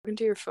talking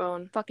to your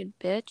phone. Fucking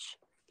bitch.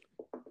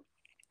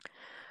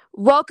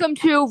 Welcome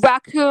to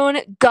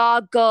Raccoon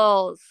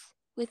Goggles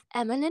with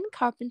Emmeline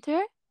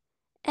Carpenter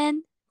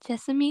and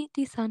Jessamy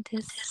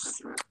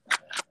DeSantis.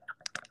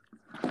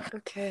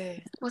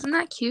 Okay. Wasn't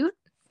that cute?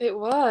 It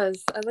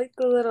was. I like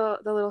the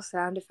little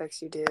sound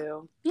effects you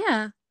do.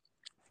 Yeah.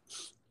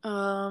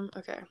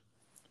 Okay.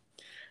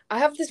 I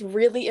have this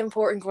really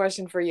important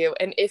question for you,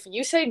 and if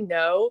you say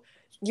no,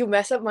 you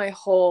mess up my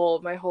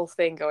whole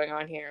thing going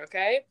on here,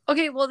 okay?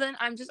 Okay, well then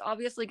I'm just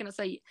obviously gonna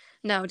say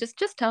no. Just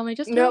tell me.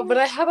 Just No, tell me. but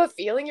I have a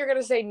feeling you're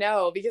gonna say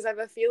no because I have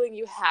a feeling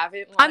you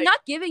haven't. I'm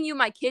not giving you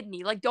my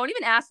kidney. Like, don't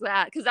even ask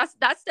that because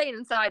that's staying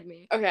inside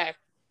me. Okay,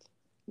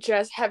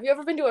 Jess, have you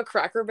ever been to a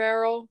Cracker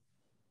Barrel?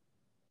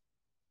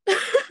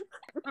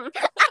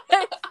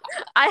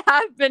 I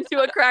have been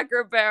to a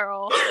Cracker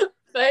Barrel.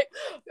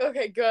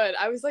 Okay, good.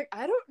 I was like,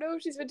 I don't know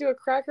if she's been to a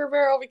Cracker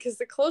Barrel because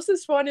the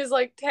closest one is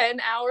like 10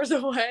 hours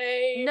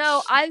away.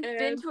 No, I've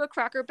been to a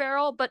Cracker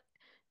Barrel, but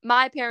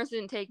my parents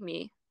didn't take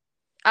me.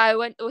 I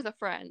went with a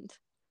friend.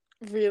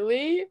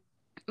 Really?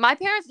 My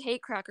parents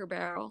hate Cracker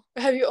Barrel.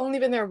 Have you only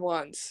been there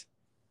once?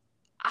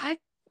 I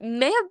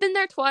may have been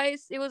there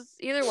twice. It was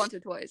either once or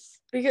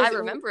twice. Because I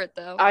remember it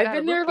though. I've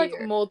been there like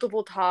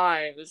multiple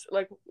times.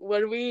 Like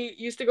when we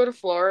used to go to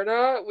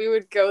Florida, we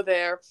would go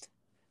there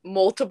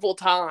multiple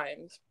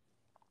times.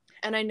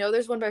 And I know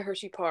there's one by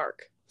Hershey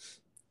Park.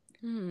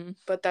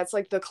 But that's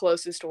like the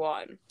closest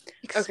one.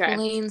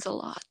 Explains a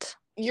lot.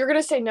 You're going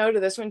to say no to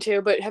this one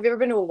too, but have you ever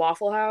been to a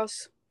Waffle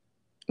House?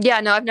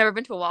 Yeah, no, I've never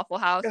been to a Waffle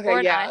House or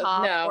an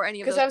IHOP or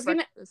any of those.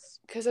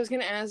 Because I was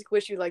gonna ask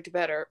which you liked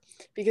better.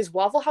 Because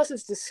Waffle House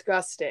is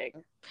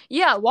disgusting.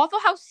 Yeah, Waffle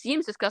House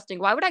seems disgusting.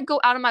 Why would I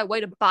go out of my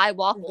way to buy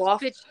waffles?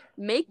 Bitch,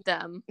 make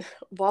them.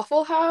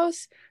 Waffle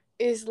House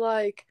is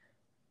like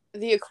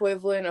the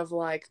equivalent of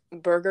like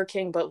Burger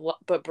King,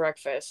 but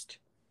breakfast.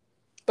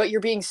 But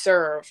you're being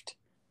served.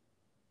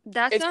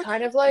 It's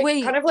kind of like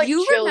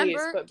Chili's,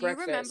 but breakfast. Do you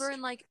remember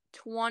in like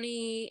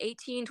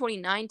 2018,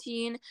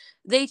 2019,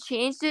 they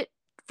changed it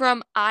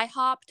from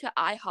IHOP to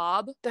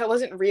IHOB? That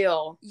wasn't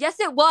real.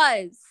 Yes, it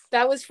was.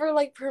 That was for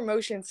like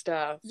promotion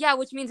stuff. Yeah,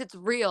 which means it's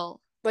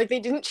real. Like they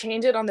didn't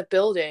change it on the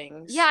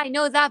buildings. Yeah, I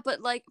know that, but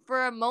like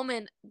for a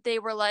moment they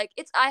were like,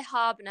 it's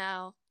IHOB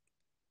now.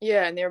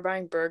 Yeah, and they were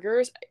buying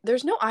burgers.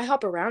 There's no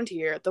IHOP around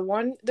here.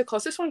 The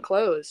closest one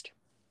closed.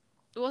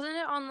 Wasn't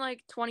it on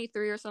like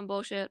 23 or some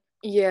bullshit?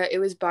 Yeah, it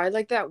was by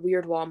like that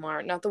weird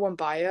Walmart. Not the one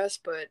by us,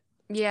 but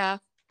yeah,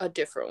 a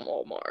different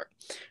Walmart.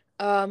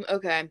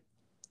 Okay.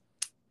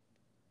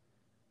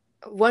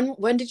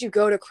 When did you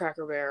go to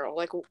Cracker Barrel?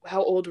 Like,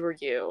 how old were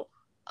you?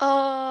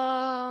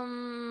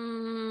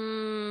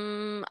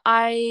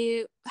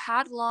 I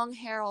had long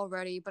hair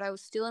already, but I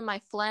was still in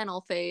my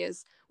flannel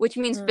phase, which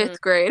means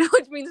 5th grade.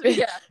 Which means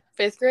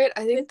 5th grade.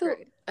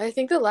 I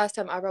think the last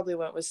time I probably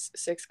went was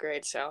 6th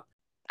grade. So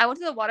I went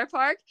to the water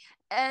park,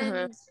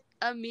 and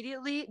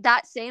immediately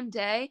that same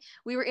day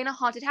we were in a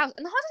haunted house,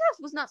 and the haunted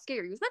house was not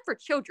scary. It was meant for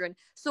children,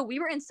 so we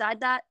were inside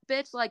that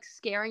bitch, like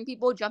scaring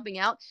people, jumping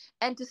out.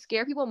 And to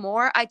scare people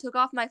more, I took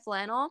off my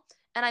flannel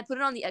and I put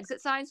it on the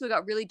exit sign, so it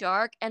got really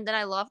dark, and then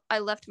I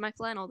left my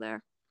flannel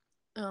there.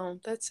 Oh,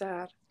 that's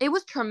sad. It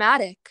was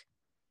traumatic.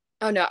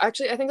 Oh no,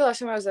 actually I think the last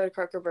time I was at a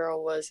Cracker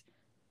Barrel was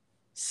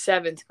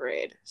 7th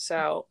grade.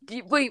 So do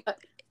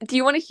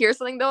you want to hear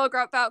something though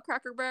about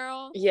Cracker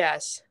Barrel?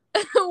 Yes.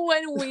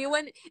 When we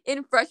went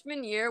in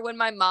freshman year, when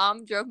my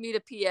mom drove me to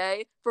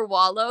PA for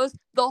Wallows,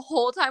 the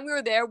whole time we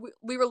were there,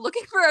 we were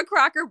looking for a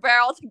Cracker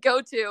Barrel to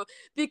go to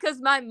because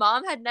my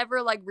mom had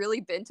never like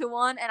really been to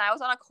one, and I was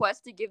on a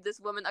quest to give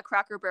this woman a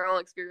Cracker Barrel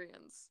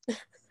experience.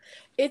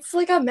 It's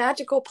like a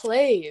magical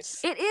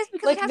place. It is,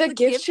 because like the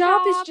gift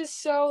shop is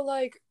just so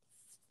like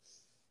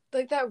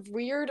that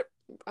weird.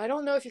 I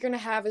don't know if you're gonna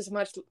have as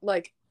much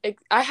like.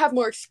 I have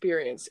more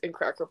experience in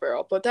Cracker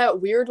Barrel, but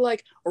that weird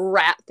like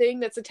rat thing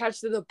that's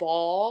attached to the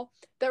ball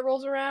that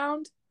rolls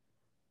around,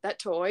 that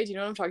toy, do you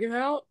know what I'm talking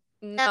about?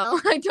 No,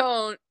 I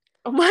don't.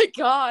 Oh my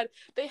god,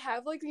 they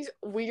have like these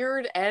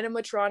weird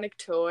animatronic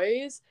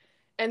toys,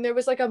 and there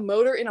was like a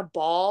motor in a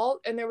ball,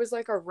 and there was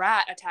like a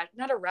rat attached.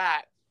 Not a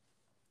rat.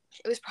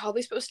 It was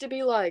probably supposed to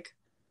be like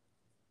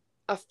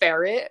a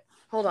ferret.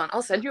 Hold on,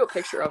 I'll send you a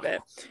picture of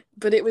it.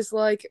 But it was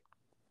like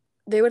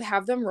they would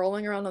have them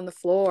rolling around on the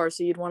floor,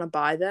 so you'd want to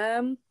buy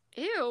them.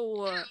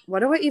 Ew. What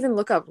do I even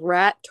look up?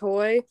 Rat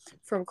toy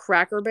from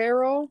Cracker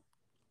Barrel?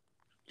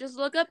 Just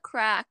look up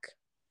crack.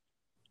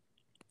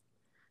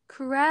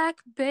 Crack,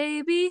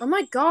 baby. Oh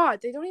my god,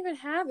 they don't even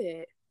have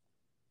it.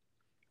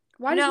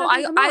 Why no,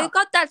 I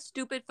got that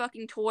stupid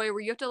fucking toy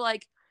where you have to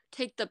like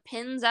take the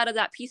pins out of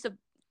that piece of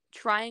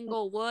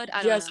triangle wood.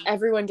 I don't know.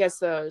 Everyone gets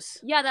those.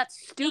 Yeah, that's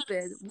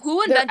stupid.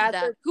 Who invented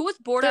that? Who was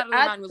bored out of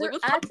their mind? Was like,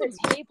 at the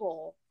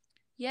table.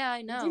 Yeah,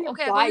 I know.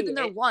 Okay, I've only been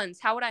there once.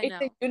 How would I know?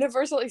 It's a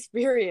universal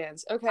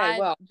experience. Okay,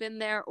 I've been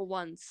there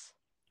once.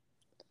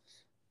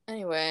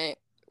 Anyway,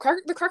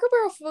 the Cracker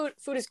Barrel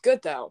food is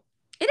good though.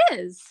 It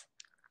is.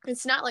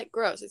 It's not like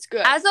gross. It's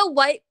good. As a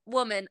white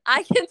woman,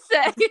 I can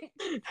say.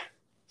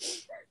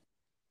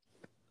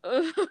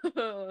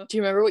 Do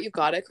you remember what you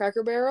got at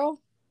Cracker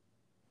Barrel?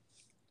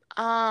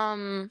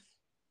 I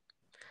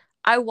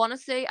want to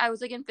say I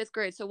was like in 5th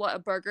grade, so what, a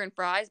burger and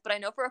fries? But I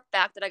know for a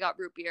fact that I got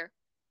root beer.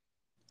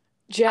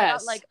 I got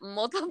Jess, like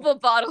multiple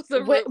bottles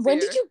of root when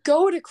beer. did you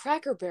go to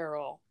Cracker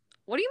Barrel?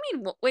 What do you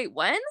mean? Wait,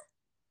 when?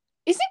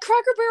 Isn't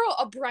Cracker Barrel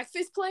a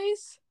breakfast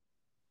place?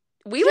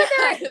 We were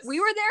there. We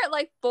were there at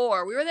like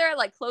 4. We were there at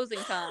like closing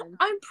time.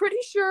 I'm pretty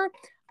sure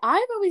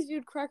I've always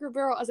viewed Cracker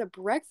Barrel as a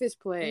breakfast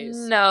place.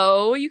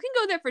 No, you can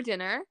go there for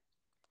dinner.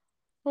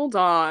 Hold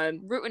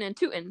on. Rootin' and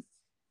tootin'.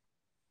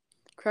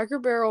 Cracker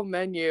Barrel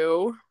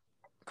menu.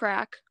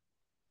 Crack.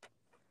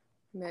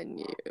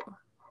 Menu.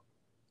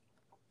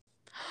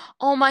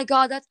 Oh my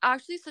god, that's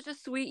actually such a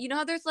sweet. You know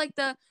how there's like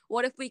the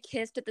what if we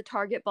kissed at the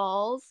Target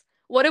balls?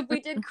 What if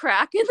we did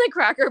crack in the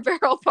Cracker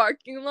Barrel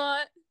parking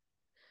lot?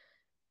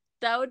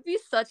 That would be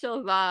such a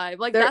vibe.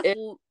 Like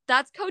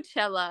that's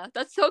Coachella.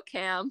 That's so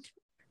camp.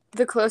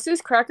 The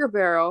closest Cracker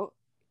Barrel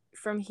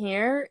from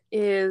here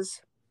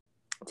is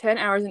 10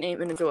 hours and 8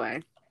 minutes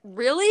away.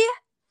 Really?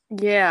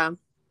 Yeah.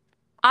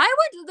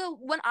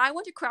 When I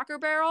went to Cracker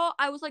Barrel,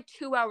 I was like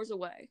 2 hours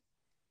away.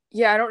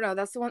 Yeah, I don't know.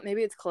 That's the one.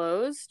 Maybe it's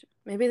closed.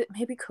 Maybe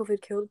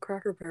COVID killed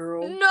Cracker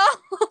Barrel.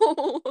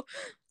 No.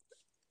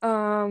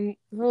 COVID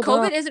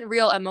on. isn't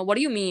real, Emma. What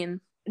do you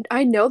mean?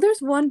 I know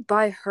there's one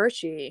by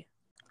Hershey.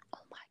 Oh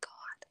my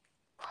god.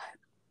 What?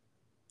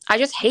 I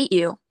just hate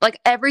you. Like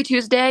every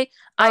Tuesday,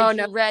 I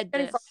dread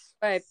this.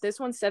 Right. This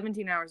one's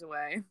 17 hours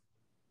away.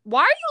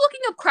 Why are you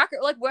looking up Cracker?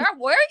 Like where are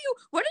you?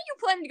 When are you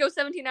planning to go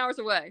 17 hours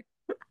away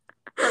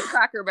for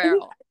Cracker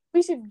Barrel?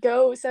 We should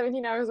go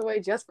 17 hours away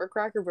just for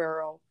Cracker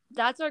Barrel.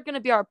 That's gonna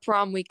be our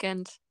prom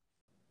weekend.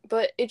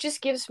 But it's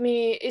just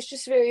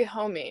very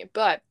homey.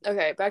 But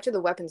okay, back to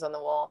the weapons on the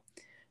wall.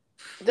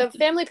 The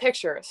family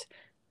pictures.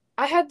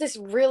 I had this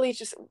really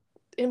just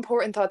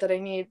important thought that I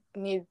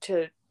need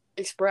to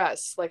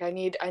express. Like I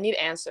need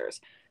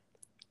answers.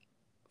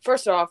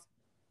 First off,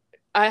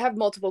 I have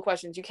multiple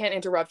questions. You can't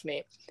interrupt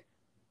me.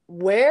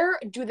 Where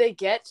do they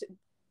get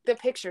the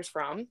pictures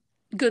from?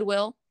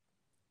 Goodwill.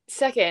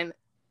 Second,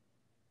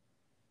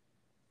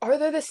 are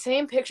there the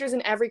same pictures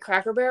in every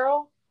Cracker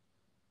Barrel?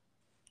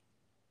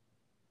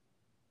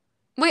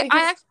 Wait,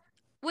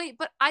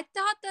 but I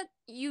thought that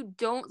you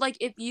don't, like,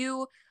 if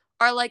you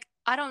are, like,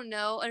 I don't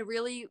know, and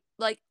really,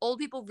 like, old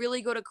people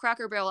really go to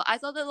Cracker Barrel. I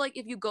thought that, like,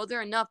 if you go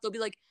there enough, they'll be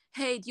like,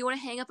 hey, do you want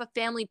to hang up a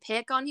family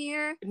pic on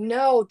here?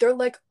 No, they're,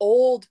 like,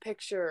 old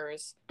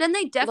pictures. Then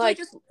they definitely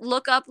just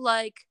look up,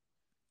 like,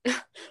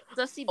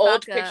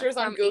 old pictures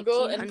on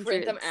Google 1800s. And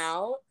print them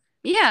out?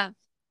 Yeah.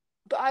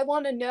 But I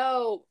want to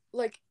know,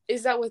 like,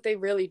 is that what they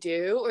really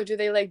do? Or do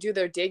they, like, do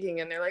their digging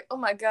and they're like, oh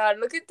my god,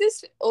 look at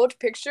this old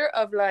picture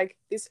of, like,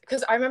 this.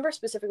 Because I remember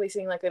specifically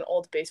seeing, like, an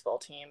old baseball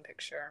team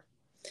picture.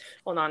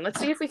 Hold on, let's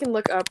see if we can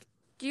look up.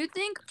 Do you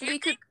think we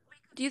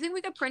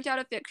could print out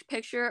a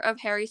picture of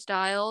Harry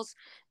Styles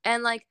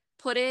and, like,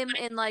 put him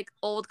in, like,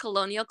 old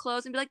colonial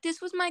clothes and be like,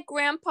 this was my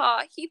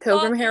grandpa. He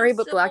Pilgrim Harry,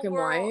 but black and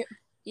white?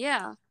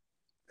 Yeah.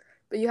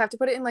 But you have to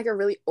put it in, like, a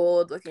really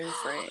old-looking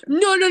frame.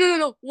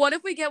 No. What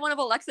if we get one of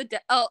Alexa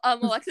Demi,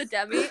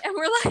 and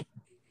we're like,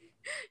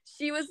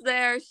 she was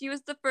there. She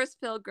was the first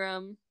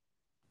pilgrim.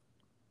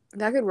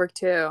 That could work,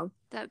 too.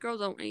 That girl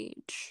don't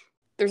age.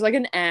 There's, like,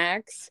 an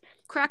axe.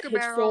 Cracker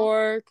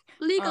pitchfork,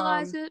 Barrel.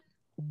 Legalize it.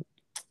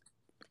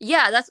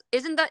 Yeah,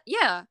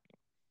 yeah.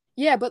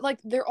 Yeah, but, like,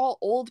 they're all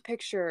old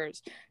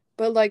pictures.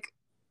 But, like,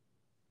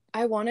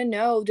 I want to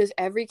know, does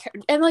every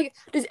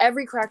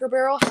Cracker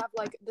Barrel have,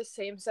 like, the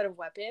same set of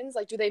weapons?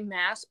 Like, do they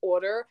mass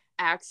order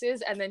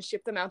axes and then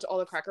ship them out to all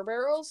the Cracker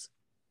Barrels?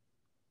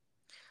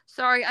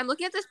 Sorry, I'm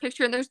looking at this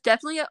picture and there's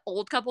definitely an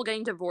old couple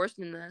getting divorced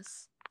in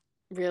this.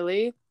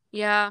 Really?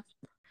 Yeah.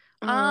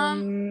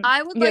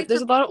 I would like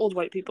there's a lot of old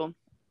white people.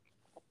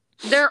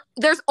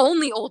 There's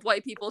only old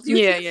white people. Do you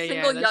see a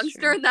single youngster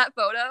true. in that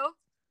photo?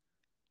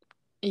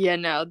 Yeah,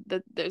 no,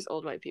 there's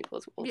old white people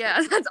as well.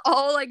 Yeah, that's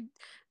all, like,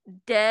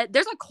 dead.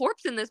 There's a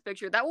corpse in this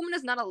picture. That woman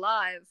is not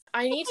alive.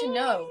 I need to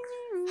know,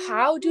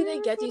 how do they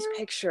get these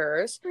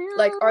pictures?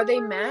 Like, are they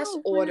mass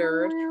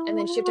ordered and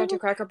then shipped out to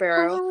Cracker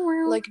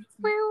Barrel? Like,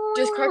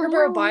 does Cracker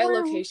Barrel buy a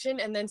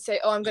location and then say,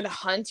 oh, I'm gonna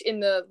hunt in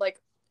the,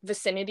 like,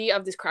 vicinity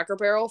of this Cracker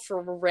Barrel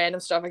for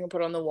random stuff I can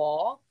put on the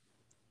wall?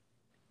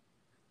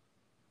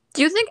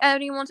 Do you think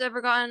anyone's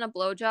ever gotten a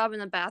blowjob in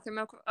the bathroom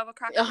of a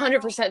Cracker Barrel?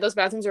 100%. Those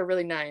bathrooms are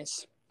really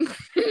nice.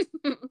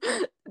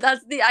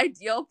 That's the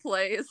ideal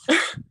place.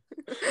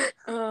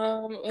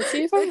 Let's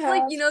see if I have.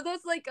 Like, you know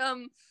those, like,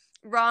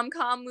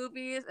 rom-com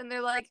movies, and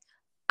they're like,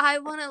 I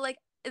want to, like,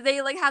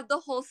 they, like, have the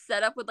whole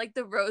setup with, like,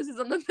 the roses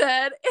on the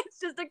bed. It's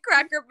just a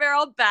Cracker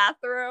Barrel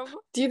bathroom.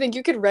 Do you think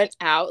you could rent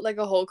out, like,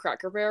 a whole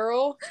Cracker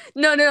Barrel?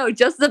 No,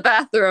 just the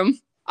bathroom.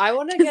 I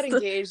want to get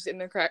engaged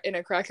in a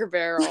Cracker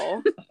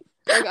Barrel.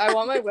 Like, I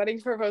want my wedding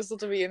proposal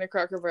to be in a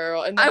Cracker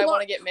Barrel, and then I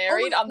want to get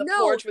married on the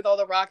porch with all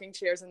the rocking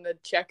chairs and the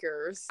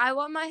checkers. I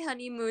want my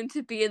honeymoon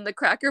to be in the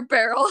Cracker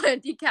Barrel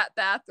handicap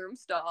bathroom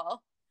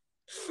stall.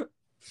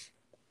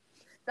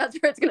 That's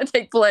where it's going to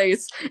take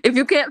place. If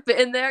you can't fit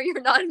in there,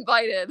 you're not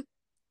invited.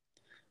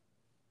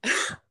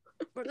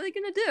 What are they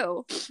gonna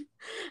do?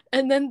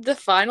 And then the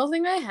final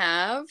thing I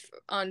have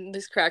on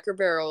this Cracker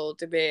Barrel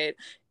debate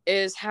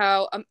is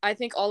how I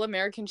think all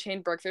American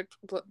chain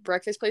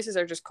breakfast places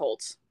are just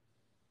cults.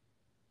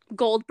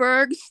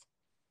 Goldberg's?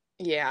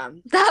 Yeah.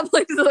 That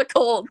place is a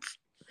cult.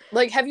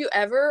 Like, have you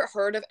ever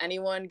heard of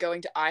anyone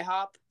going to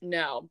IHOP?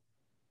 No.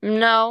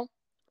 No.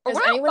 Has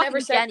anyone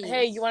ever said, Denny's?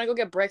 Hey, you want to go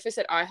get breakfast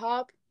at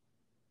IHOP?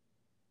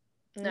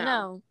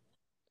 No.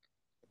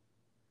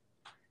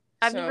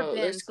 I've never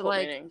been, so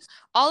like, meetings.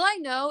 All I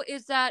know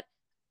is that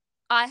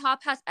IHOP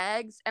has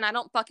eggs, and I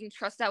don't fucking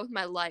trust that with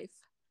my life.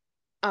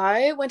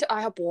 I went to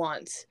IHOP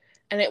once,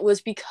 and it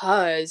was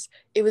because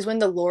it was when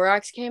the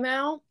Lorax came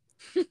out,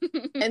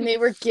 and they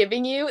were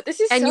giving you, this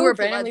is and so you were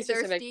randomly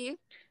specific,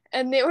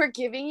 and they were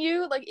giving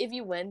you, like, if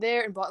you went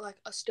there and bought, like,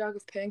 a stack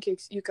of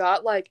pancakes, you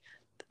got, like,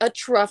 a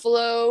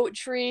truffalo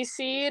tree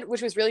seed,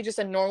 which was really just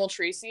a normal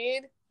tree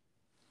seed,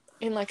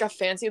 in, like, a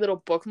fancy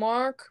little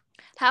bookmark.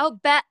 How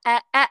bad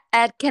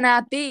can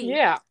I be?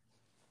 Yeah.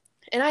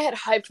 And I had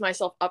hyped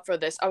myself up for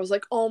this. I was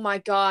like, oh my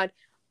god.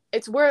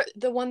 It's where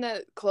the one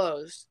that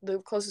closed, the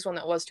closest one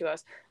that was to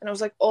us. And I was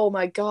like, oh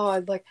my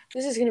god, like,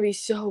 this is going to be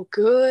so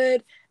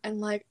good.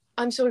 And, like,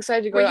 I'm so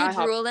excited to go to IHOP.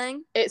 Were you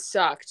drooling? It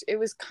sucked. It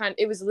was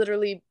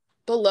literally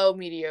below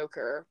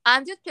mediocre.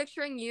 I'm just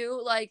picturing you,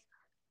 like,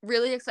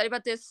 really excited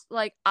about this,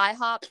 like,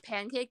 IHOP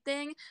pancake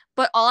thing.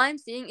 But all I'm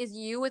seeing is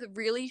you with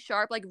really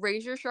sharp, like,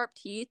 razor sharp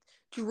teeth,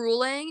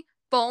 drooling,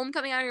 foam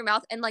coming out of your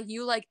mouth, and, like,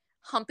 you, like,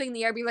 humping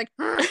the air, being like,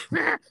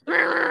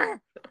 and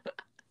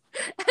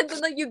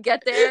then, like, you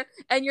get there,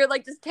 and you're,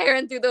 like, just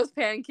tearing through those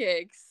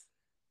pancakes.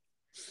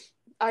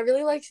 I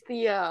really liked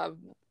the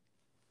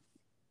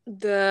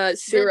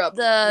syrup,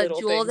 the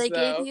jewel they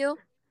gave you.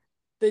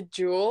 The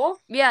jewel?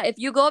 Yeah, if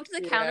you go up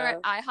to the counter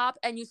at IHOP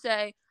and you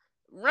say,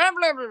 blah,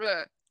 blah, blah,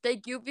 blah, they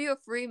give you a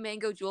free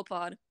mango jewel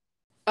pod.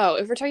 Oh,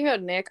 if we're talking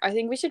about Nick, I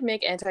think we should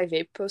make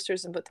anti-vape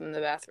posters and put them in the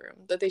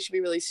bathroom. That they should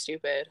be really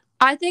stupid.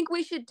 I think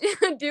we should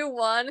do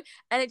one,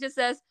 and it just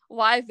says,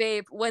 why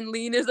vape when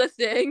lean is a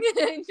thing?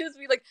 And just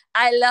be like,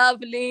 I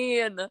love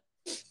lean.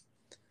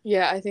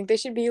 Yeah, I think they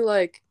should be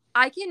like...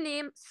 I can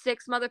name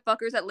 6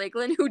 motherfuckers at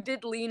Lakeland who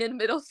did lean in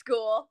middle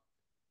school.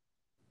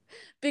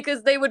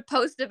 Because they would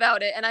post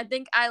about it, and I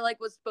think I, like,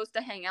 was supposed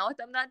to hang out with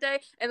them that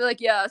day, and they're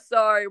like, yeah,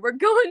 sorry, we're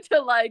going to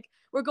the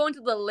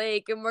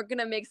lake, and we're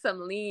gonna make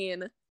some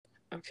lean.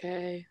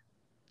 Okay.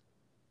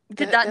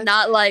 Did that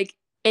not, like,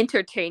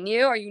 entertain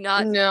you? Are you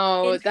not?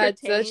 No,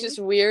 that's just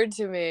weird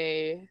to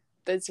me.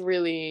 That's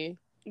really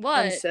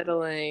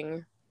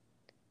unsettling.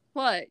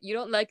 What? You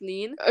don't like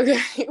lean?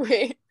 Okay,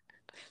 wait.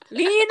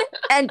 Lean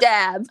and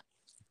dab.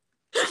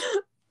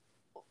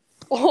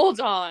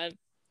 Hold on.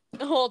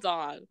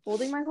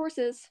 Holding my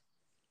horses.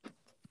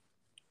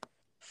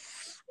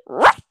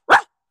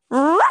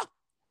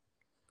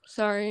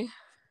 Sorry.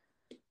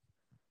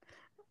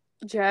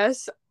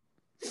 Jess,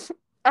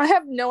 I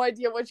have no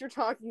idea what you're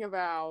talking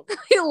about.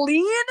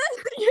 Lean?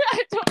 Yeah,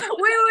 I don't know.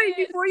 Wait,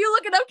 before you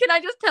look it up, can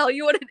I just tell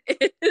you what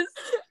it is?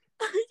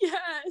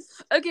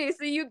 Yes. Okay,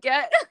 so you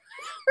get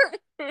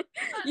I'm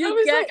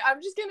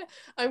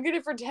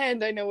gonna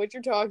pretend I know what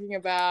you're talking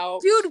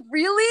about. Dude,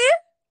 really?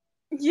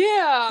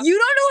 Yeah. You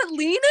don't know what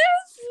lean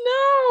is?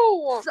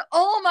 No.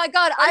 Oh my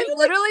god, I've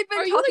literally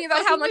been talking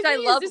about how much I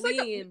love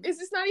lean. Is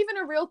this not even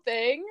a real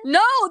thing?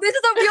 No, this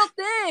is a real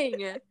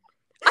thing.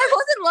 I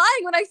wasn't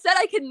lying when I said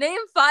I could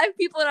name 5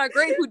 people in our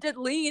grade who did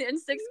lean in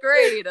 6th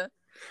grade.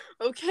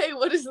 Okay,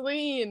 what is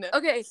lean?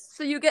 Okay,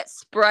 so you get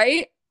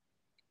Sprite,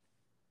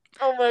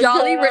 oh my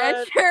Jolly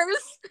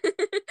Ranchers,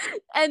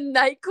 and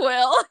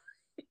NyQuil.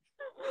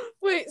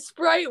 Wait,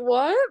 Sprite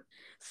what?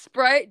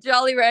 Sprite,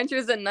 Jolly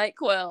Ranchers, and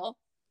NyQuil.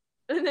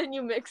 And then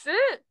you mix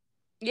it?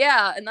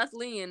 Yeah, and that's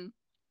lean.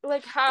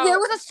 Like how? There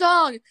was a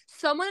song.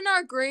 Someone in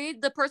our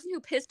grade, the person who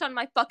pissed on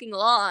my fucking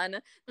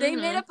lawn, they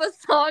made up a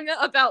song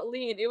about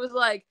lean. It was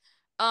like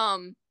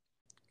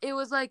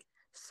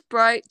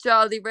Sprite,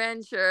 Jolly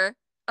Rancher.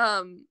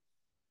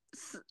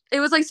 It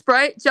was like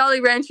Sprite,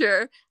 Jolly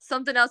Rancher.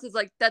 Something else is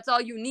like, that's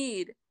all you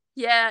need.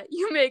 Yeah,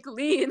 you make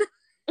lean.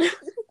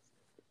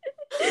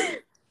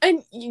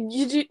 And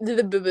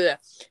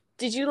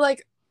did you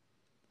like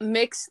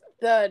mix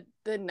the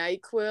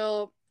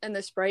NyQuil and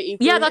the Sprite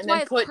equally? Yeah, that's and why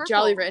then it's put purple.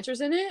 Jolly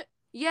Ranchers in it?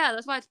 Yeah,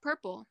 that's why it's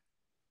purple.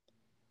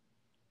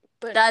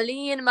 But the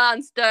lean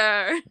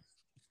monster.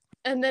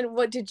 And then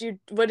what did you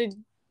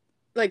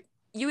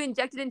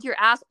inject it into your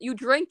ass, you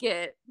drink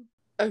it.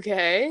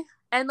 Okay.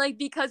 And like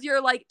because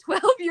you're like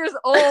 12 years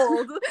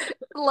old,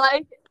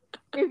 like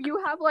if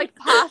you have like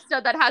pasta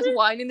that has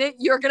wine in it,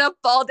 you're gonna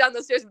fall down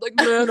the stairs and be like,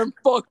 man, I'm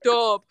fucked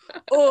up.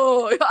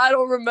 Oh, I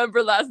don't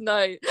remember last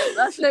night.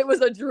 Last night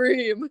was a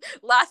dream.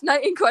 Last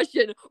night in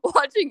question,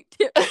 watching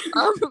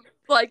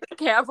like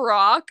Camp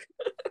Rock.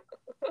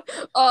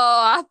 Oh,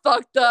 I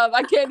fucked up.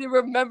 I can't even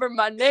remember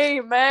my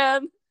name,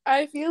 man.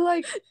 I feel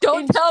like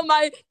don't tell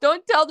my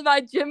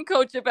gym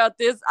coach about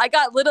this. I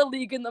got Little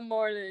League in the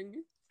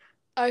morning.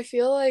 I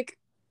feel like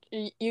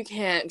you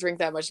can't drink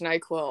that much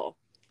NyQuil.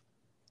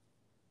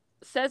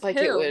 Says like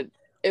who?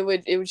 It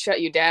would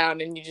shut you down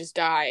and you just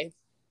die.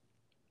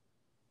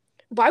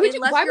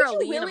 Unless why you're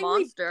would a you lean willingly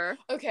monster.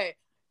 Okay,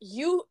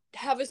 you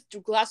have a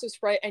glass of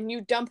Sprite and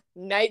you dump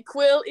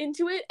NyQuil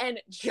into it and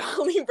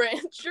Jolly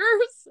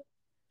Ranchers?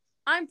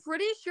 I'm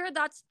pretty sure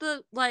that's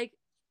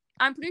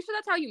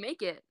how you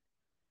make it.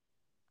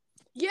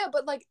 Yeah,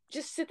 but like,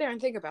 just sit there and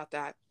think about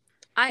that.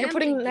 I You're am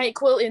putting thinking.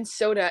 NyQuil in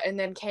soda and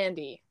then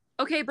candy.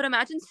 Okay, but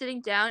imagine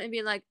sitting down and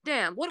being like,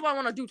 damn, what do I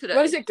want to do today?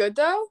 What, is it good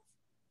though?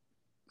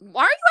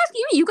 Why are you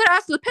asking me? You gotta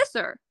ask the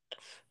pisser.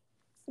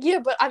 Yeah,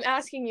 but I'm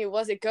asking you,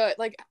 was it good?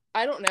 Like,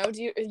 I don't know.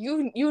 Do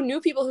you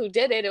knew people who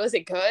did it? Was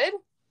it good?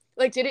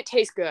 Like, did it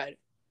taste good?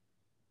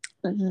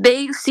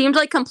 They seemed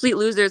like complete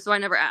losers, so I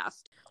never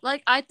asked.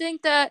 Like, I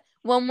think that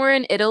when we're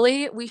in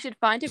Italy, we should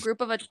find a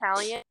group of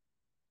Italians,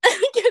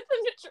 Get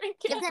them to drink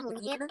it. give them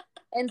lean,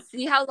 and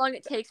see how long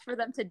it takes for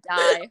them to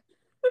die.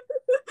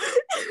 For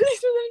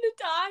them to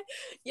die.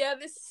 Yeah,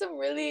 this is some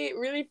really,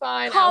 really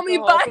fine Call me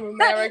alcohol by from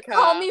America.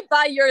 Call me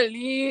by your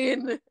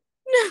lean.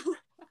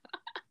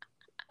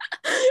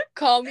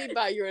 Call me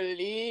by your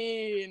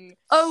lean.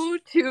 Oh,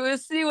 to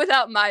see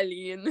without my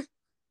lean.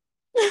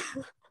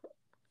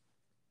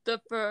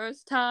 The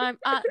first time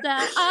that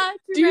I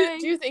Do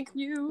you think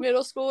you,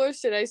 middle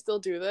schoolers today still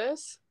do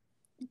this?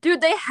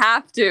 dude, they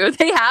have to.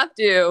 They have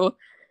to.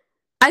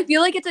 I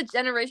feel like it's a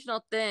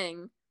generational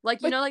thing.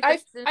 Like, you know, like I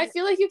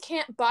feel like you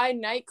can't buy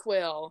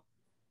NyQuil.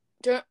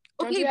 Don't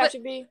you have to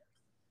be?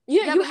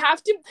 Yeah, you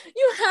have to.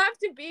 You have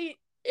to be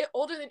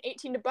older than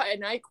 18 to buy a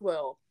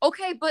NyQuil.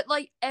 Okay, but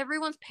like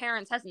everyone's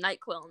parents has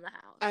NyQuil in the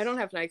house. I don't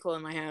have NyQuil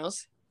in my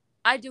house.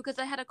 I do because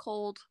I had a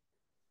cold.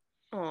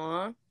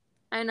 Aw.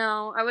 I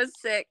know, I was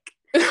sick.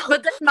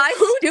 But then my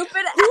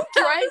stupid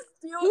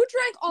who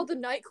drank all the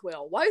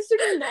NyQuil? Why is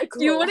there no NyQuil?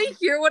 Do you want to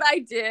hear what I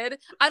did?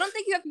 I don't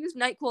think you have to use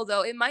NyQuil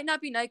though. It might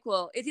not be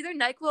NyQuil. It's either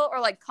NyQuil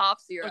or like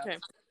cough syrup. Okay,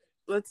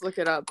 let's look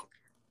it up.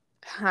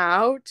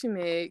 How to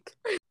make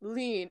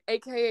lean,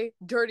 aka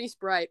dirty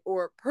Sprite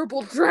or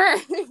purple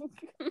drink.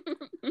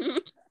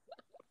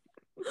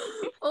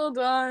 Hold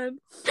on.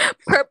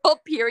 Purple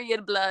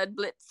period blood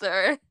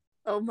blitzer.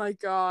 Oh my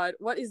god,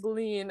 what is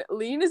lean?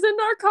 Lean is a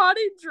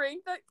narcotic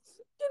drink that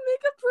can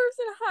make a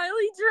person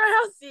highly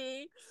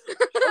drowsy.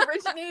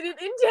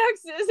 Originated in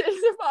Texas.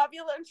 It's a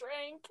popular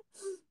drink.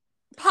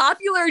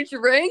 Popular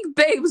drink?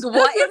 Babes,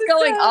 what is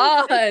going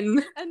on?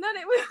 And then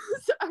it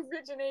was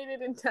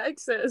originated in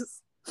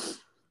Texas.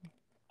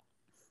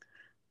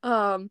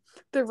 The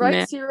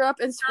right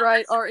syrup and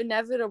Sprite are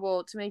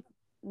inevitable to make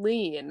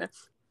lean.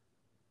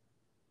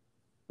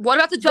 What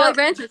about the Jolly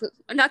Ranchers?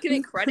 I'm not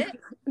giving credit.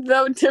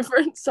 Though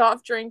different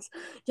soft drinks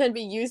can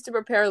be used to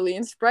prepare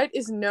lean, Sprite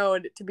is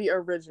known to be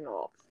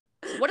original.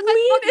 What if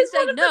I fucking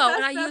say no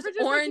and I use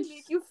orange?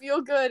 Make you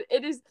feel good.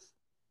 It is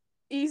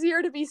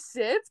easier to be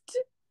sipped.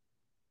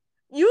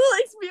 You will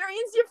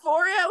experience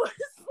euphoria with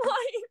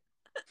like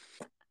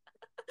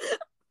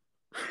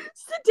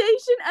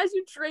sedation as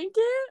you drink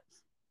it.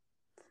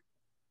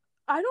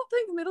 I don't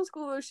think middle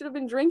schoolers should have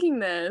been drinking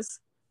this.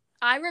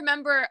 I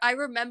remember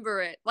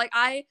it. Like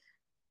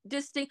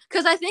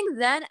because I think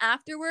then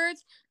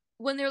afterwards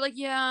when they're like,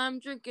 yeah, I'm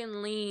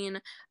drinking lean,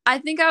 I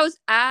think I was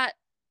at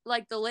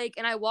like the lake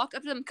and I walked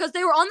up to them because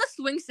they were on the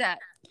swing set.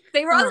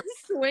 They were on the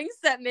swing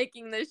set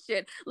making this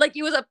shit. Like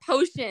it was a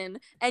potion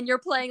and you're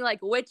playing like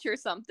witch or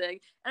something. And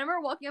I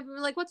remember walking up and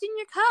being like, what's in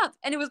your cup?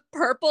 And it was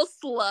purple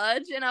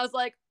sludge. And I was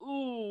like,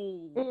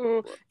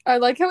 ooh. I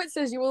like how it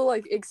says you will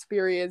like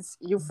experience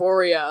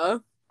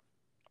euphoria.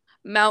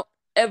 Mount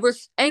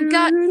Everest ain't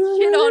got shit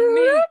on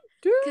me.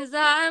 Because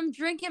I'm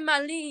drinking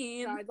my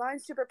lean.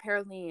 Guidelines to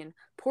prepare lean.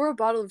 Pour a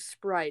bottle of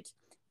Sprite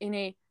in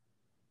a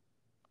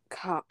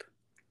cup.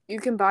 You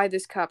can buy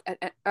this cup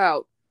at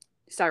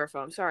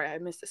styrofoam. Sorry, I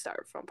missed the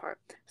styrofoam part.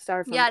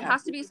 Styrofoam. Yeah, it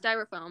has to be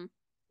styrofoam.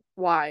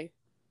 Why?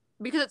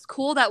 Because it's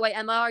cool that way,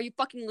 Emma. Are you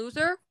fucking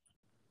loser?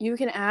 You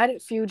can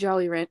add few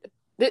Jolly Ranchers.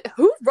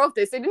 Who wrote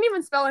this? They didn't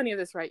even spell any of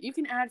this right. You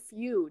can add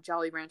few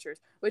Jolly Ranchers,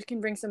 which can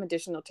bring some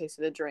additional taste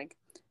to the drink.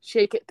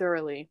 Shake it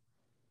thoroughly.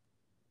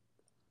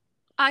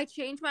 I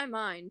changed my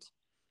mind.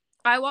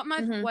 I want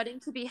my wedding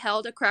to be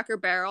held at Cracker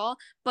Barrel,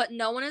 but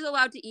no one is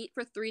allowed to eat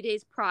for 3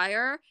 days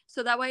prior,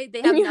 so that way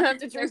they have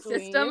nothing in their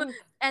system,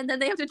 and then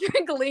they have to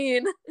drink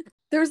lean.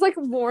 There's like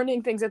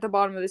warning things at the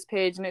bottom of this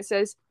page, and it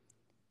says,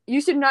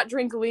 you should not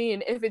drink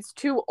lean if it's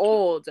too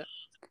old.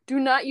 Do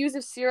not use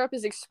if syrup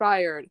is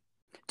expired.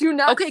 Do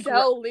not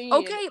sell lean.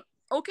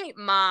 Okay,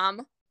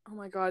 Mom. Oh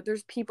my god,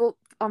 there's people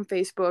on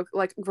Facebook,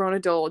 like grown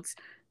adults,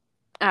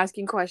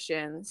 asking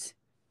questions.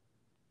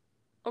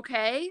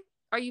 Okay,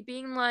 are you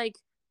being like...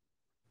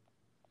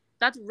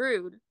 That's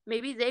rude.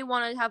 Maybe they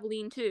want to have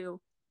lean too.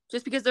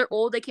 Just because they're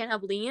old, they can't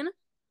have lean?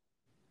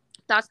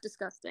 That's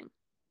disgusting.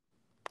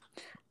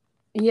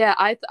 Yeah,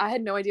 I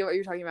had no idea what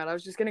you were talking about. I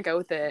was just going to go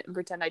with it and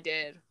pretend I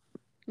did.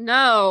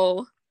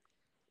 No.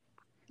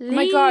 Lean. Oh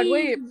my god,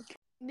 wait.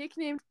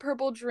 Nicknamed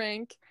Purple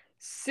Drink,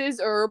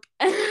 Scissorp,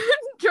 and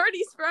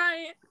Dirty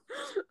Sprite.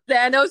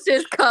 Thanos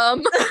is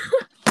cum.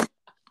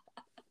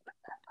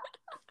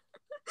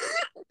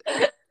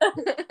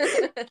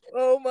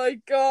 Oh my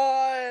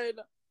god.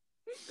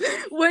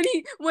 when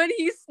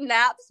he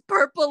snaps,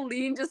 purple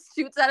lean just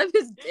shoots out of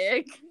his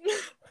dick.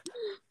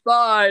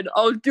 Fine,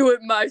 I'll do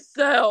it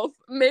myself.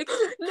 No,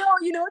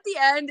 you know at the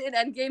end in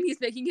Endgame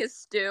he's making his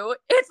stew.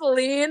 It's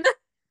lean.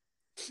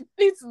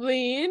 It's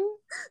lean.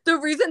 The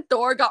reason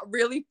Thor got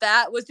really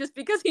fat was just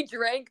because he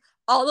drank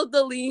all of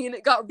the lean,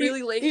 got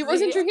really lazy. He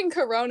wasn't drinking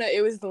Corona,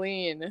 it was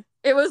lean.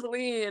 It was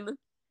lean.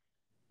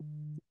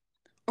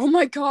 Oh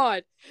my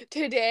god.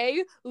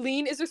 Today,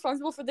 lean is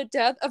responsible for the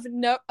death of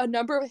a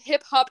number of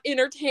hip-hop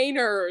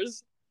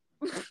entertainers.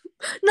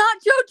 Not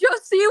Jojo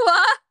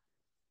Siwa!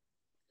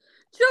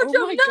 Jojo,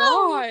 oh my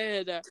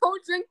god.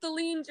 Don't drink the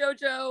lean,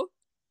 Jojo.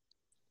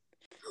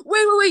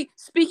 Wait.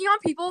 Speaking on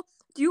people,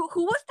 who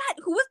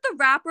was the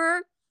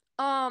rapper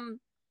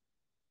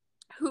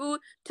who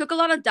took a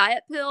lot of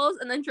diet pills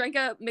and then drank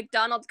a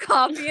McDonald's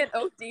coffee and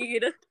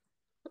OD'd?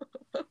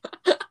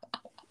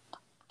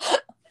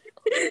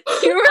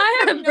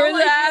 I have no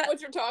idea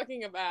what you're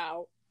talking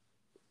about.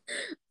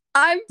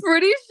 I'm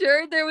pretty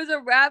sure there was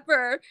a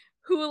rapper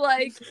who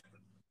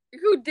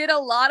did a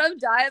lot of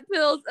diet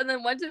pills and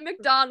then went to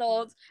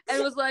McDonald's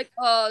and was like,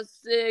 "Oh,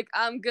 sick!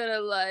 I'm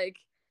gonna like."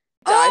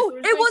 Oh,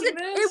 it wasn't.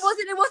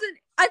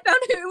 I found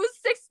it. It was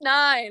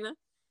 6ix9ine.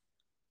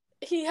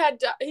 He had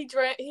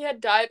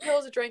diet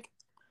pills and drank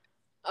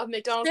a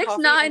McDonald's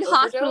coffee. 6ix9ine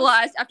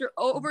hospitalized after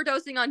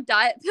overdosing on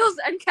diet pills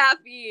and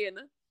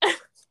caffeine.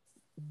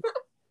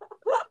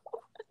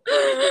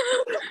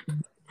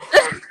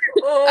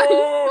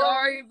 I'm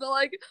sorry, but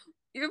like,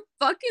 you're a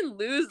fucking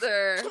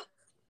loser.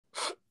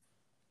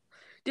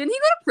 Didn't he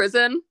go to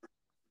prison?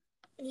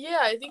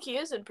 Yeah, I think he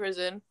is in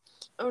prison.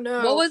 Oh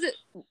no.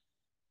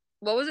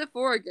 What was it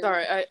for again?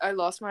 Sorry, I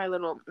lost my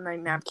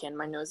napkin.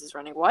 My nose is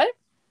running. What?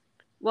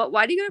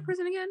 Why do you go to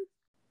prison again?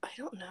 I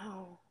don't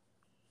know.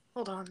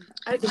 Hold on.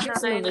 I think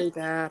it's really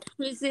bad.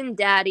 Prison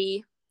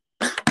daddy.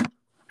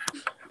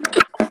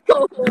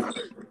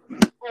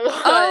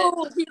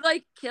 He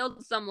like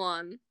killed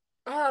someone.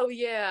 Oh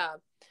yeah.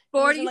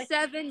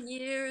 47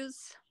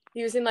 years.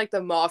 He was in like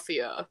the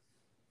mafia.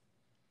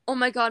 Oh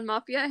my god,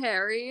 Mafia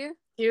Harry.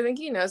 Do you think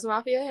he knows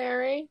Mafia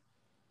Harry?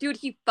 Dude,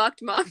 he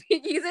fucked Mafia.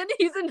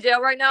 He's in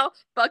jail right now,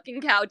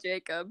 fucking Cal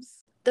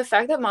Jacobs. The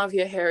fact that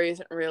Mafia Harry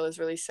isn't real is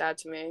really sad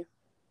to me.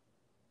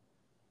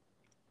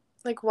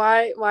 Like,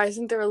 why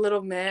isn't there a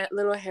little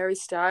Harry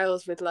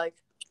Styles with like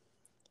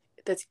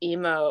that's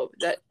emo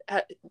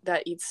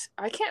that eats?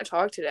 I can't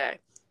talk today.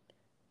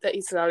 That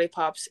eats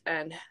lollipops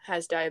and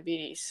has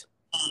diabetes.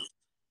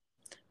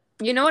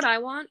 You know what I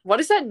want? What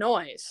is that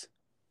noise?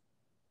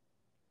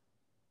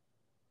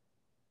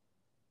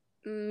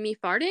 Me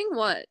farting?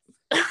 What?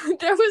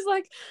 There was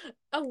like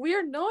a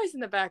weird noise in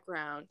the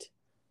background.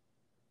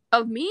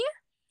 Of me?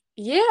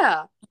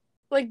 Yeah.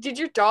 Like, did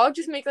your dog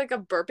just make like a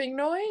burping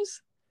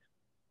noise?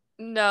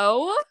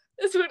 No.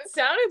 That's what it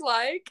sounded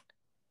like.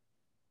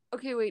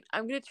 Okay, wait.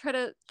 I'm gonna try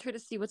to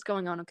see what's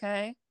going on.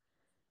 Okay.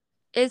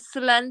 Is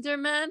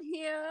Slenderman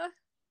here?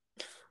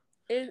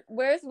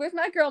 Where's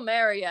my girl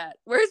Mary at?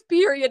 Where's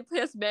period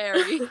piss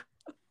Mary?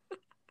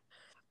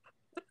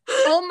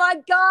 Oh my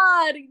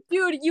god,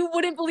 dude! You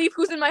wouldn't believe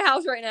who's in my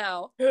house right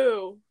now.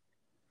 Who?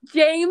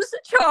 James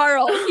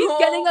Charles. He's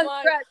getting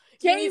undressed.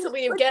 James, you need to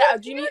leave. Get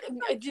out. Do you need?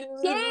 James,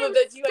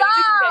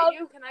 stop.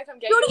 Can I come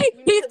get you?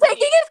 Dude, he's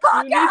taking his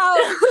cock out.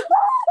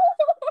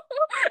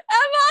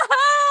 Emma,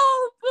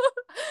 help!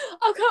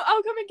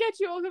 I'll come and get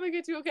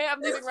you. Okay,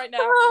 I'm leaving right now.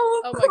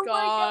 Oh my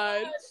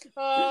god.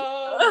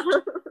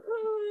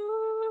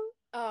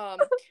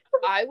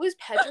 I was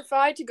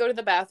petrified to go to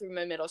the bathroom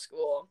in middle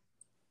school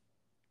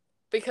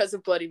because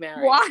of Bloody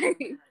Mary. Why?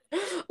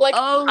 Like,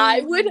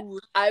 I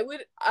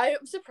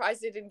am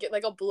surprised I didn't get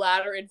like a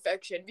bladder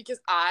infection because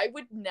I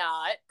would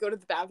not go to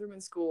the bathroom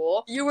in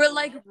school. You were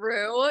like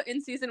Rue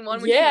in season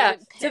 1 when yeah,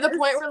 to the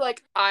point where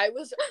like I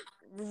was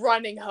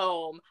running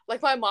home.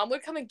 Like my mom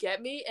would come and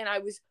get me and I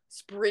was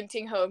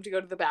sprinting home to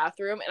go to the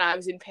bathroom and I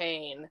was in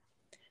pain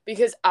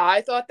because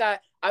I thought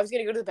that I was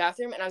going to go to the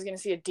bathroom and I was going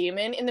to see a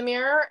demon in the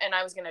mirror and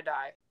I was going to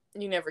die.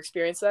 You never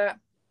experienced that?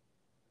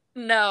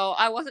 No,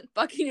 I wasn't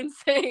fucking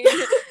insane.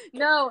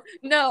 No.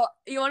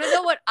 You want to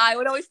know what I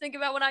would always think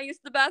about when I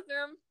used the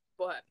bathroom?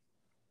 What?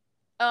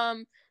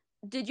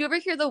 Did you ever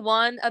hear the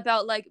one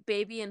about like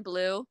Baby in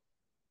Blue?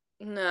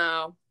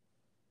 No.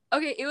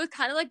 Okay, it was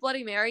kind of like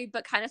Bloody Mary,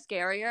 but kind of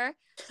scarier.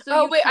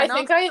 So oh wait, I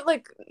think I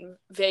like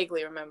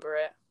vaguely remember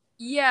it.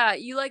 Yeah,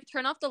 you like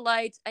turn off the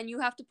lights and you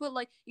have to put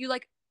like you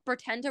like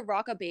pretend to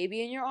rock a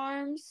baby in your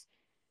arms.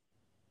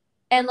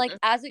 And like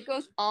as it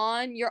goes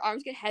on, your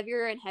arms get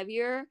heavier and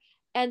heavier.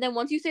 And then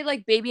once you say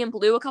like Baby in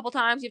Blue a couple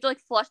times, you have to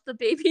like flush the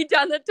baby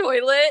down the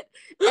toilet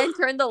and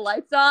turn the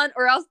lights on,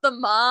 or else the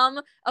mom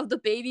of the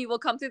baby will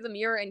come through the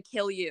mirror and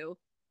kill you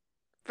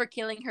for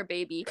killing her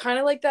baby. Kind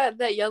of like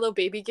that yellow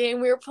baby game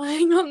we were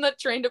playing on the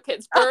train to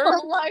Pittsburgh.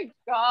 Oh my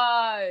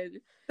god.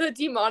 The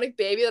demonic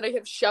baby that I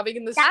kept shoving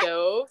in the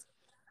stove.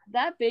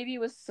 That baby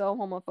was so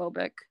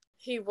homophobic.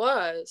 He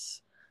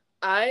was.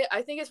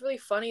 I think it's really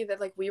funny that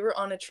like we were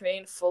on a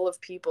train full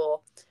of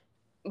people,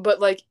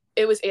 but like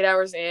it was 8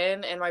 hours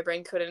in and my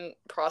brain couldn't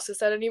process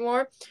that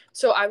anymore.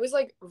 So I was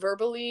like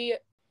verbally,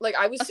 like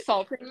I was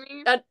assaulting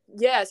me.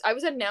 Yes, I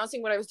was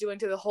announcing what I was doing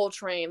to the whole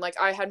train. Like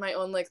I had my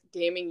own like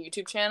gaming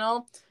YouTube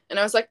channel, and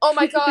I was like, "Oh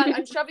my god,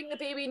 I'm shoving the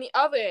baby in the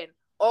oven.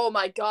 Oh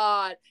my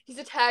god, he's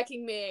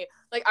attacking me."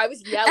 Like I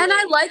was yelling. And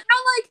I like how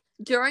like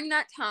during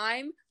that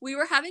time we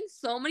were having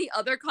so many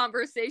other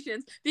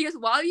conversations, because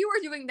while you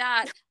were doing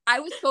that, I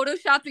was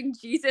photoshopping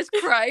Jesus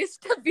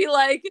Christ to be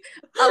like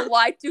a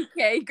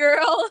Y2K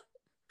girl.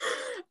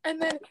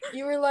 And then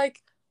you were like,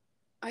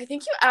 I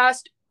think you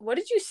asked, what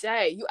did you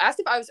say? You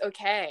asked if I was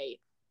okay.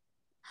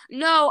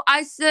 No,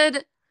 I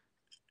said,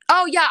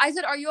 oh yeah, I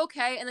said, are you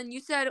okay? And then you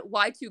said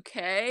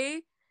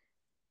Y2K.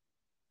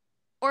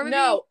 Or maybe,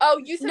 no. Oh,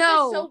 you said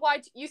no.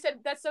 you said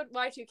that's so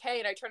Y2K,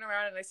 and I turned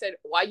around and I said,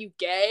 why you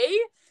gay?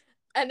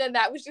 And then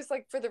that was just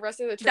like for the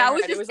rest of the train. That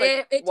was just it was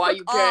like, it why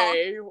you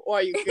gay?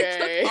 Why you gay?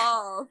 It took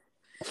off.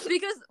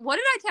 Because what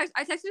did I text?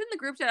 I texted in the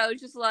group chat. I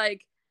was just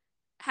like,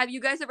 have you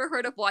guys ever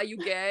heard of Why You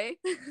Gay?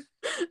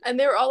 And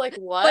they were all like,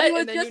 what?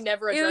 And then you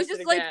never addressed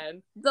it again.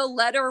 Like the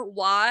letter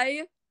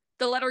Y,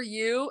 the letter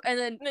U, and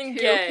then 2K.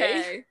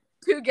 Gay.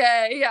 2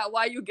 gay. Yeah,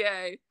 why you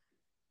gay?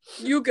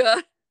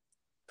 Yuga.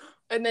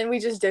 And then we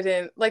just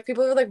didn't, like,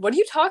 people were like, what are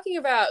you talking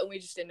about? And we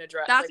just didn't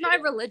address. That's my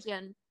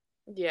religion.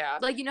 Yeah.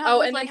 Like, you know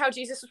how and like how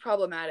Jesus was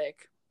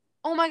problematic.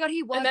 Oh my god,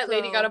 he was. And that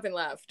lady got up and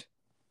left.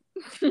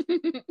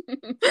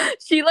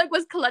 She like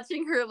was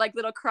clutching her like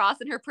little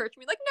cross in her perch,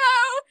 me like,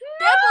 no,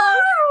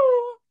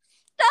 devils,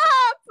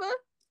 stop!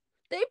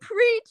 They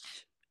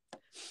preach.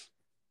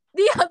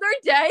 The other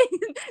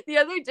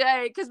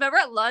day, because remember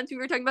at lunch we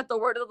were talking about the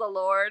word of the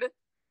Lord.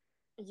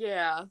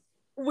 Yeah.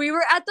 We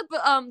were at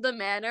the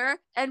manor,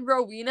 and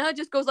Rowena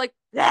just goes like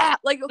that,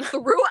 like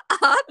threw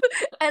up,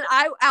 and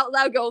I out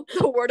loud go,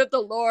 the word of the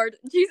Lord.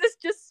 Jesus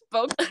just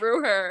spoke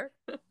through her.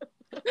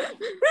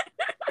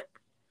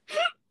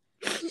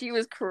 She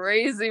was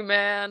crazy,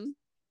 man.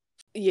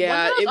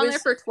 Yeah, it was on there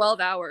for 12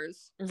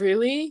 hours.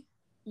 Really?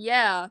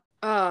 Yeah.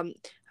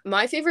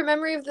 My favorite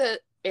memory of the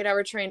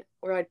 8-hour train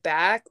ride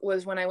back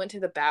was when I went to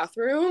the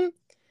bathroom,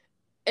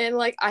 and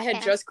like I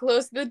had just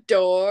closed the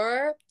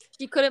door.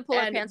 She couldn't pull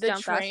her pants down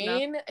fast enough. The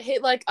train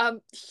hit like a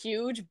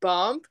huge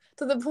bump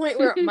to the point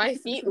where my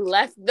feet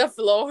left the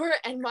floor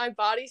and my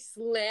body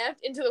slammed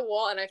into the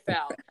wall and I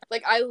fell.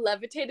 Like I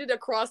levitated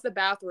across the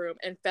bathroom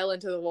and fell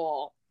into the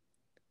wall.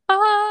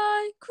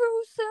 I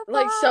crucified.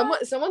 Like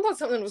someone thought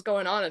something was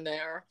going on in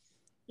there.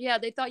 Yeah,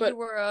 they thought you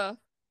were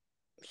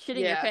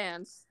shitting your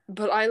pants.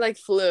 But I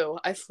flew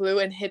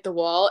and hit the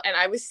wall, and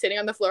I was sitting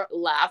on the floor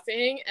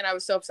laughing, and I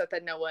was so upset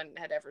that no one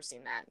had ever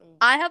seen that.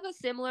 I have a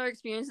similar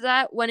experience to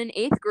that. When in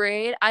 8th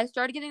grade, I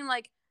started getting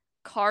like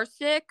car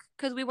sick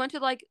because we went to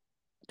like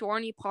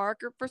Dorney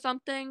Park or for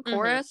something,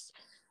 chorus,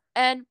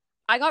 and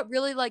I got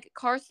really like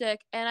car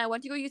sick, and I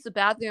went to go use the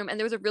bathroom, and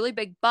there was a really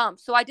big bump.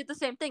 So I did the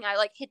same thing. I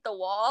like hit the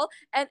wall,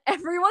 and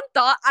everyone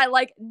thought I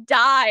like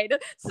died.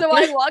 So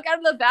I walk out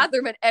of the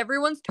bathroom, and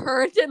everyone's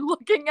turned and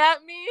looking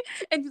at me,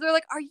 and they're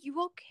like, "Are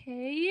you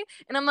okay?"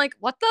 And I'm like,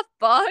 "What the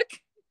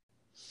fuck?"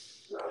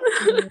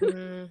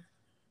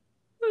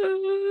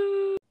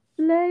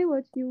 Slay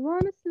what you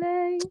wanna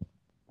slay.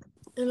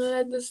 And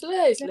let the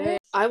sleigh slay.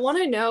 I want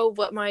to know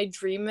what my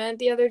dream meant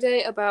the other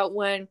day about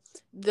when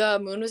the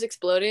moon was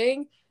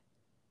exploding.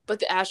 But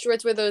the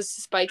asteroids were those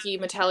spiky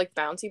metallic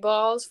bouncy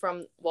balls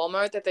from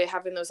Walmart that they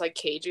have in those like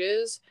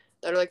cages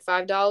that are like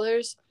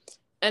 $5.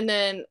 And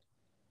then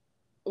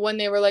when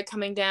they were like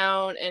coming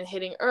down and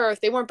hitting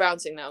Earth, they weren't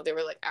bouncing though. They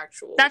were like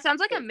actual. That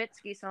sounds like a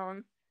Mitski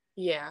song.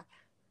 Yeah.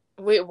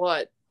 Wait,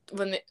 what?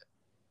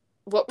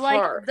 What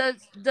part? Like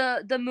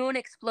the moon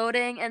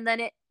exploding and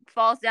then it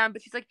falls down,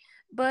 but she's like,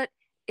 but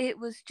it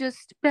was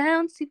just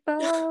bouncy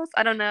balls.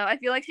 I don't know. I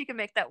feel like she can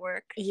make that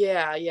work.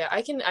 Yeah,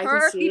 I can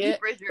see it.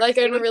 Like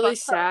in really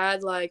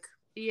sad, like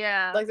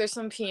like there's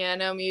some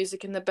piano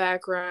music in the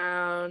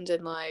background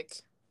and like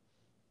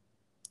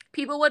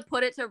people would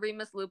put it to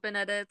Remus Lupin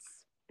edits.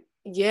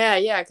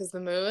 Yeah, because the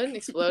moon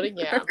exploding,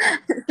 yeah.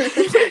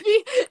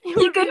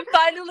 he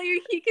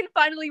can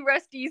finally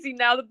rest easy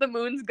now that the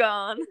moon's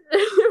gone.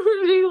 It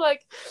would be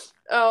like,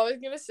 I was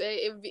gonna say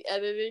it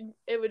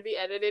would be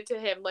edited to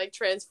him like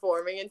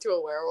transforming into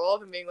a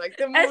werewolf and being like,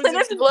 the moon's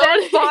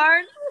exploding.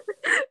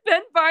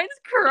 Ben Barnes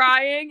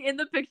crying in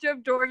the picture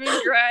of Dorian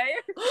Gray.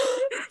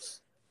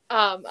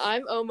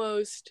 I'm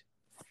almost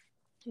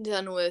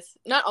done with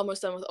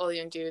All the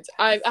Young Dudes.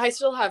 I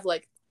still have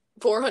like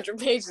 400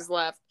 pages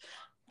left.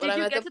 Did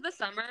you get to the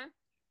summer?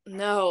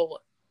 No.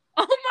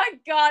 Oh my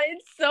god,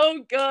 it's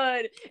so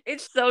good.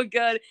 It's so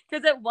good.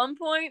 Because at one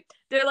point,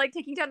 they're like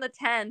taking down the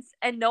tents,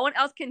 and no one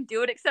else can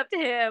do it except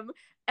him.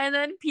 And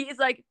then Pete is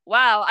like,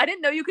 wow, I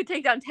didn't know you could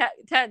take down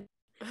tents.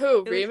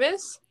 Who,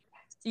 Remus?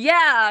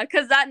 Yeah,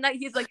 because that night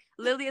he's like,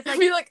 Lily is like,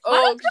 be like,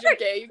 oh, because you're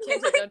gay, you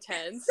can't take down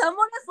tents.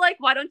 Someone is like,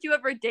 why don't you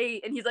ever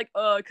date? And he's like,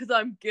 because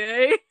I'm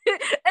gay.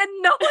 And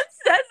no one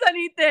says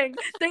anything.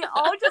 They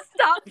all just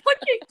stop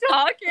fucking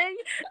talking.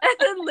 And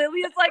then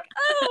Lily is like,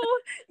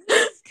 oh,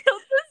 you still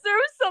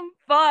deserve some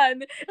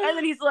fun. And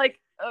then he's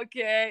like,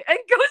 okay, and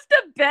goes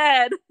to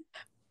bed.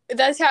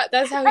 That's how he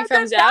And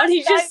comes then out. that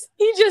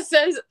He just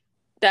says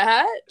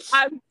that.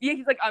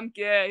 He's like, I'm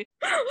gay.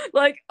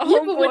 Like, Yeah,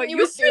 oh but boy, wouldn't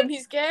you assume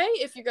he's gay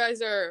if you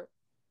guys are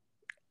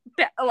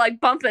like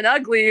bumping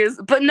uglies?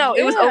 But no,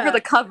 it was over Yeah.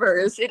 the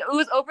covers. It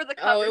was over the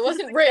covers. Oh, it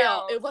wasn't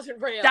real. It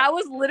wasn't real. That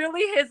was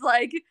literally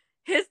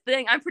his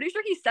thing. I'm pretty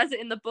sure he says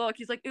it in the book.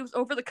 He's like, it was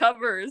over the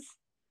covers.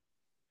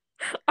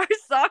 Our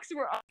socks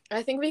were on.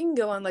 I think we can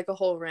go on like a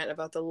whole rant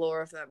about the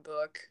lore of that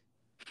book.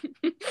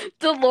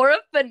 The lore of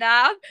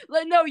FNAF?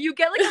 Like, no, you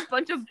get like a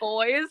bunch of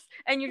boys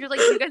and you're just like,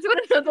 you guys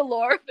want to know the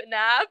lore of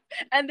FNAF?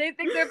 And they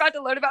think they're about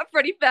to learn about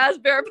Freddy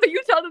Fazbear, but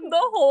you tell them the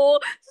whole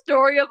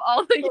story of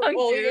all the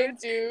young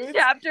dudes,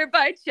 chapter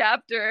by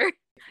chapter.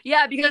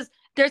 Yeah, because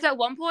there's at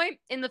one point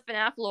in the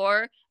FNAF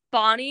lore,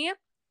 Bonnie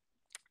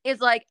is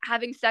like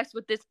having sex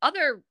with this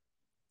other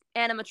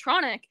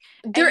animatronic.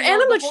 They're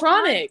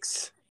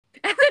animatronics.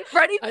 And then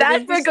Freddy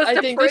Fazbear goes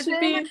to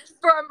prison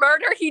for a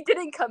murder he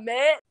didn't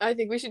commit. I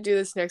think we should do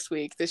this next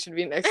week. This should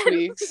be next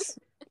week's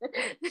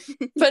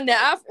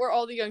FNAF or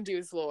all the young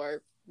dudes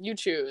lore. You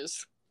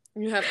choose.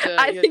 You have to.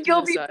 I think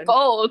it'll be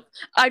both.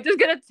 I'm just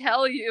gonna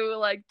tell you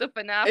like the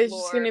FNAF it's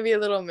lore. Just gonna be a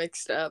little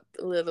mixed up.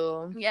 A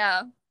little.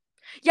 Yeah.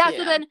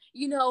 So then,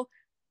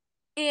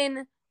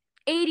 in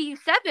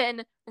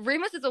 87,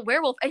 Remus is a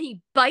werewolf and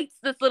he bites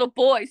this little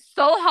boy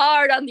so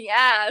hard on the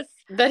ass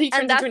that he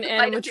turns into an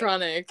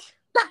animatronic.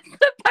 That's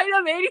the bite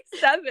of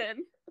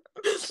 87.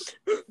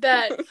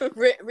 That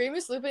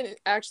Remus Lupin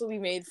actually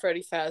made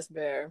Freddy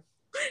Fazbear.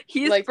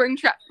 He's like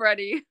Springtrap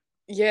Freddy.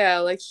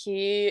 Yeah, like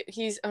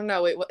he's oh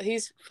no, wait, what,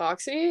 he's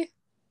Foxy?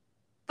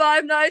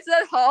 Five Nights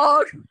at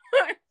Hogwarts.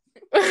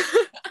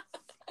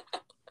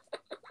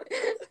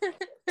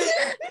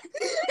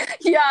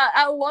 Yeah,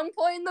 at one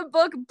point in the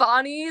book,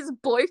 Bonnie's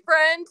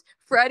boyfriend,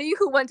 Freddy,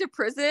 who went to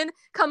prison,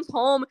 comes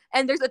home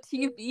and there's a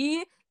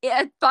TV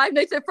at Five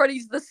Nights at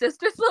Freddy's, the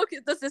sister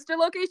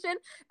location,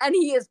 and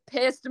he is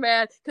pissed,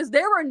 man, because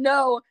there were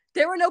no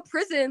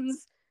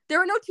prisons, there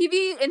were no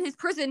TV in his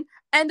prison,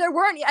 and there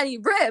weren't any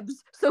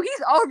ribs, so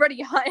he's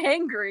already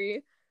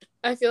angry.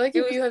 I feel like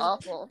if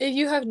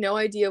you have no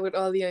idea what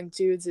All the Young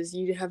Dudes is,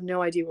 you have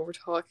no idea what we're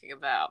talking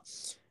about.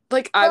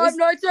 Like Five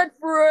Nights at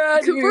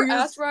Freddy's. Cooper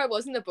asked where I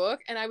was in the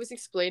book, and I was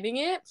explaining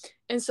it,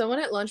 and someone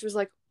at lunch was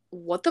like,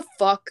 "What the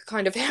fuck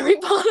kind of Harry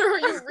Potter are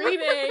you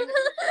reading?"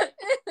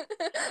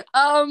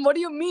 What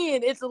do you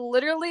mean? It's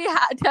literally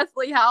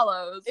Deathly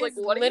Hallows. It's like,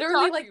 what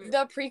literally like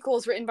the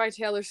prequels written by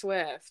Taylor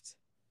Swift.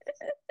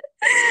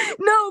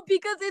 No,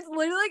 because it's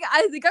literally like,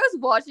 I think I was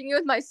watching it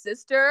with my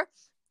sister,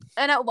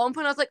 and at one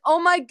point I was like, oh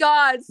my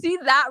god, see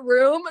that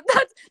room?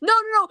 That's no.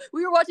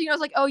 We were watching it, I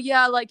was like, oh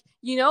yeah, like,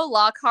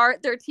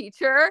 Lockhart, their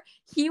teacher,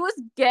 he was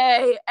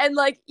gay, and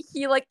like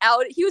he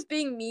was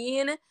being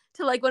mean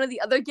to like one of the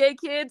other gay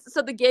kids,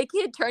 so the gay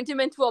kid turned him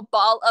into a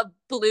ball of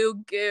blue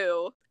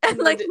goo. And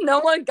like no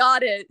one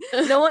got it.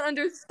 No one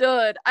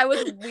understood. I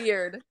was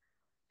weird.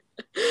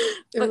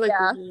 But like,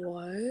 yeah.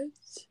 What?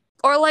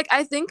 Or like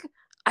I forget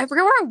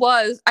where I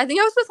was. I think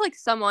I was with like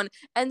someone,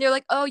 and they're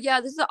like, "Oh yeah,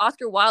 this is an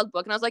Oscar Wilde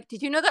book," and I was like,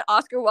 "Did you know that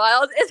Oscar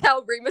Wilde is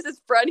how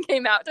Remus's friend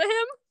came out to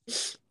him?"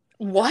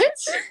 What?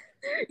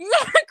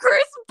 Yeah,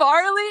 Chris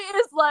Farley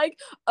is like,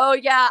 "Oh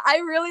yeah, I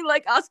really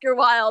like Oscar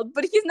Wilde,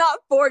 but he's not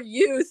for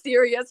you,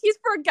 Sirius. He's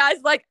for guys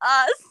like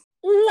us."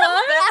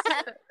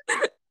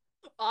 What?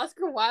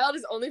 Oscar Wilde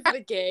is only for the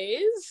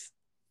gays?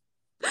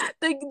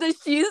 The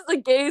she's, the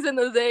gays, and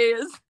the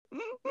theys.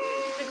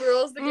 The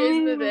girls, the gays,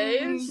 and the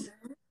theys?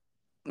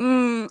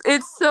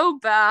 It's so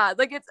bad.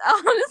 Like, it's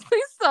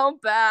honestly so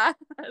bad.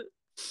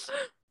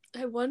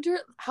 I wonder,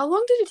 how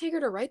long did it take her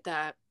to write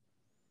that?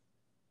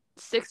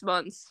 6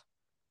 months.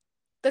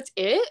 That's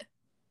it?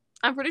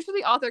 I'm pretty sure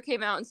the author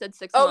came out and said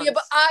 6 months. Oh, yeah,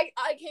 but I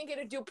can't get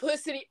a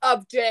duplicity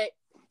update.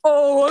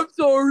 Oh, I'm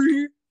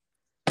sorry.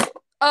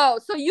 Oh,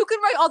 so you can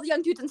write All the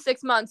Young Dudes in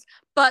 6 months,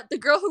 but the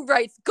girl who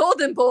writes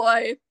Golden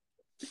Boy,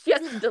 she has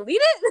to delete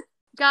it?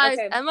 Guys,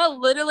 okay. Emma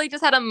literally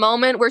just had a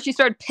moment where she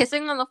started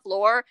pissing on the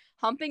floor,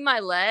 humping my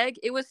leg.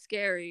 It was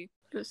scary.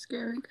 It was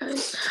scary,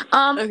 guys.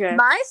 Okay.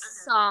 My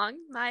song,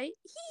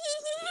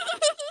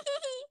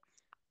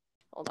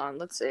 Hold on,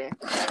 let's see.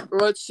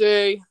 Let's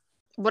see.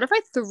 What if I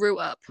threw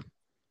up?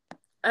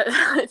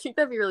 I think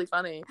that'd be really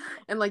funny.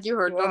 And like you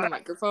heard it on the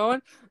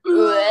microphone.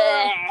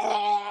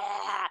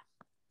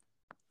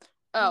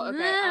 Oh,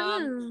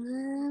 okay.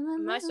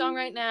 My song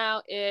right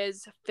now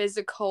is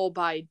Physical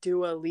by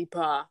Dua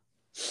Lipa.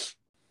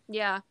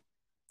 Yeah.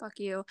 Fuck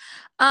you.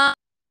 Now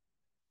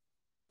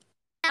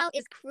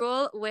is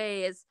Cruel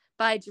Ways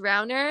by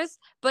Drowners.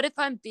 But if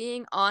I'm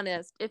being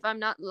honest, if I'm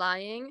not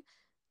lying,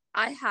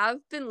 I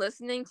have been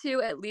listening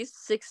to at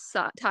least 6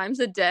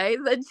 times a day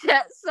the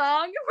Jet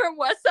song from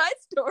West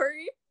Side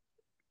Story.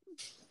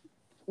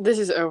 This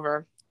is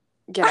over.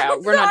 Get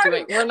out. We're not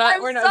doing a double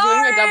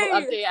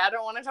update. I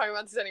don't want to talk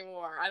about this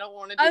anymore. I don't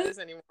want to do this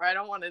anymore. I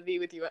don't want to be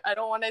with you. I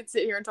don't want to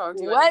sit here and talk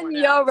to you anymore. When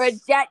you're a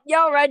jet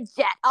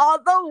all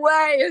the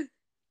way.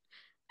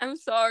 I'm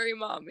sorry,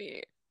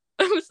 mommy.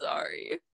 I'm sorry.